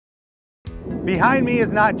Behind me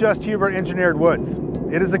is not just Huber Engineered Woods.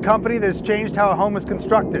 It is a company that has changed how a home is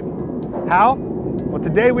constructed. How? Well,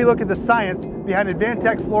 today we look at the science behind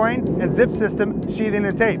AdvanTech flooring and zip system sheathing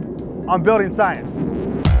and tape on Building Science.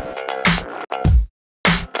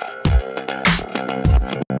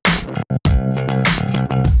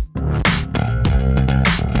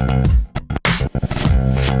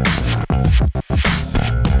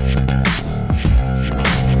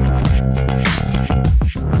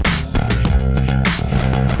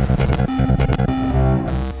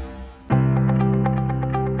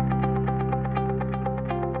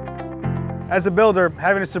 As a builder,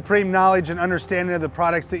 having a supreme knowledge and understanding of the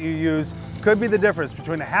products that you use could be the difference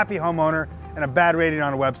between a happy homeowner and a bad rating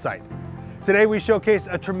on a website. Today we showcase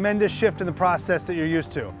a tremendous shift in the process that you're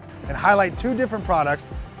used to and highlight two different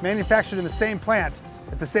products manufactured in the same plant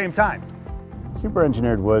at the same time. Huber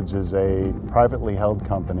Engineered Woods is a privately held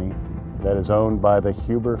company that is owned by the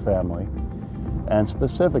Huber family, and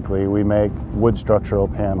specifically we make wood structural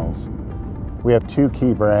panels. We have two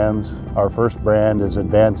key brands. Our first brand is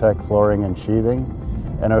AdvanTech Flooring and Sheathing,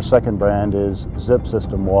 and our second brand is Zip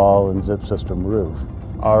System Wall and Zip System Roof.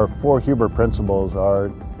 Our four Huber principles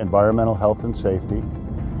are environmental health and safety,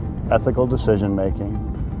 ethical decision making,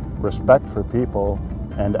 respect for people,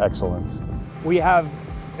 and excellence. We have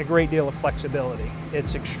a great deal of flexibility.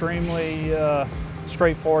 It's extremely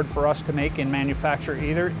straightforward for us to make and manufacture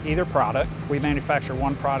either product. We manufacture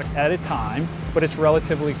one product at a time, but it's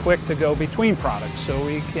relatively quick to go between products. So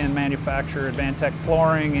we can manufacture AdvanTech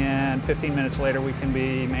flooring and 15 minutes later we can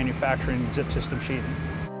be manufacturing zip system sheathing.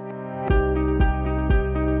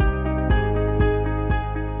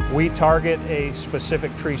 We target a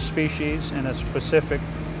specific tree species and a specific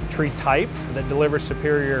tree type that delivers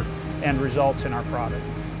superior end results in our product.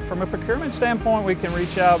 From a procurement standpoint, we can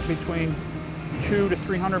reach out between 200 to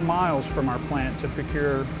 300 miles from our plant to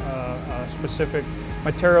procure specific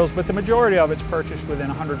materials, but the majority of it's purchased within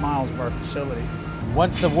 100 miles of our facility.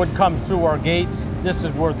 Once the wood comes through our gates, this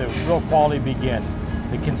is where the real quality begins.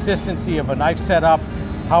 The consistency of a knife setup,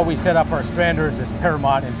 how we set up our stranders is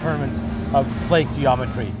paramount in terms of flake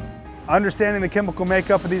geometry. Understanding the chemical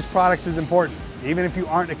makeup of these products is important, even if you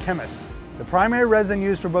aren't a chemist. The primary resin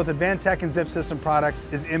used for both AdvanTech and Zip System products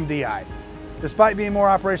is MDI. Despite being more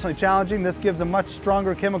operationally challenging, this gives a much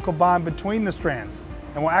stronger chemical bond between the strands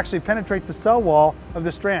and will actually penetrate the cell wall of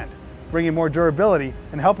the strand, bringing more durability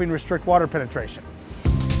and helping restrict water penetration.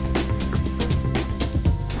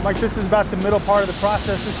 Mike, this is about the middle part of the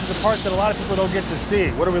process. This is the part that a lot of people don't get to see.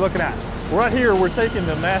 What are we looking at? Right here, we're taking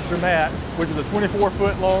the master mat, which is a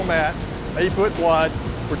 24-foot long mat, 8-foot wide.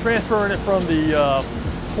 We're transferring it from the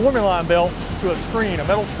forming line belt to a screen, a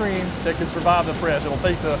metal screen that can survive the press. It'll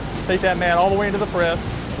take that mat all the way into the press,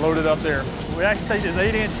 load it up there. We actually take this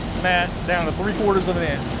 8-inch mat down to 3/4 of an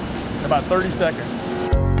inch in about 30 seconds.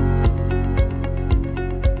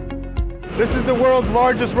 This is the world's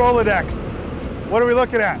largest Rolodex. What are we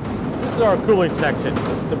looking at? This is our cooling section.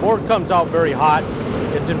 The board comes out very hot.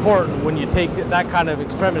 It's important when you take that kind of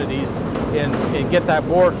extremities and get that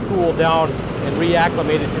board cooled down and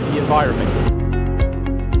reacclimated to the environment.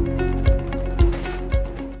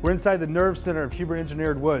 We're inside the nerve center of Huber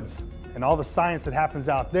Engineered Woods, and all the science that happens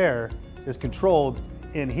out there is controlled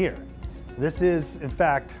in here. This is, in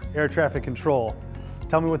fact, air traffic control.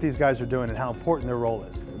 Tell me what these guys are doing and how important their role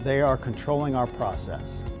is. They are controlling our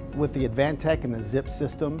process. With the AdvanTech and the Zip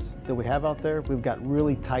systems that we have out there, we've got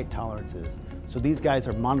really tight tolerances. So these guys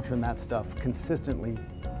are monitoring that stuff consistently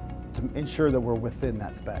to ensure that we're within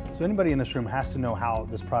that spec. So anybody in this room has to know how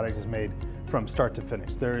this product is made from start to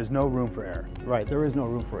finish. There is no room for error. Right, there is no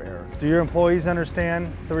room for error. Do your employees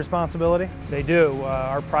understand the responsibility? They do.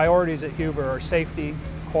 Our priorities at Huber are safety,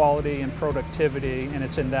 quality, and productivity, and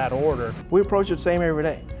it's in that order. We approach it the same every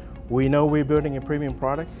day. We know we're building a premium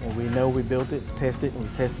product, and we know we built it, tested, and we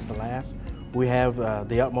tested to last. We have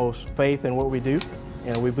the utmost faith in what we do,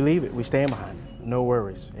 and we believe it. We stand behind it. No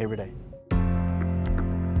worries, every day.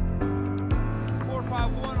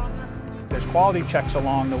 There's quality checks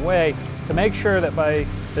along the way to make sure that by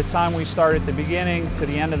the time we start at the beginning to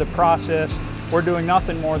the end of the process, we're doing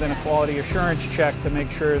nothing more than a quality assurance check to make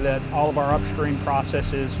sure that all of our upstream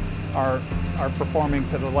processes are performing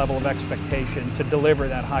to the level of expectation to deliver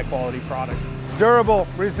that high quality product. Durable,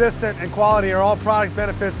 resistant, and quality are all product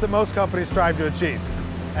benefits that most companies strive to achieve.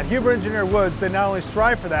 At Huber Engineered Woods, they not only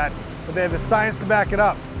strive for that, but they have the science to back it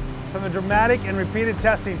up. From the dramatic and repeated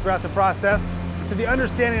testing throughout the process to the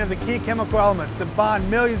understanding of the key chemical elements that bond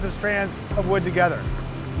millions of strands of wood together.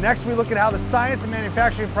 Next, we look at how the science and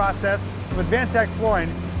manufacturing process of AdvanTech flooring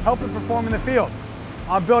help it perform in the field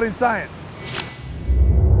on Building Science.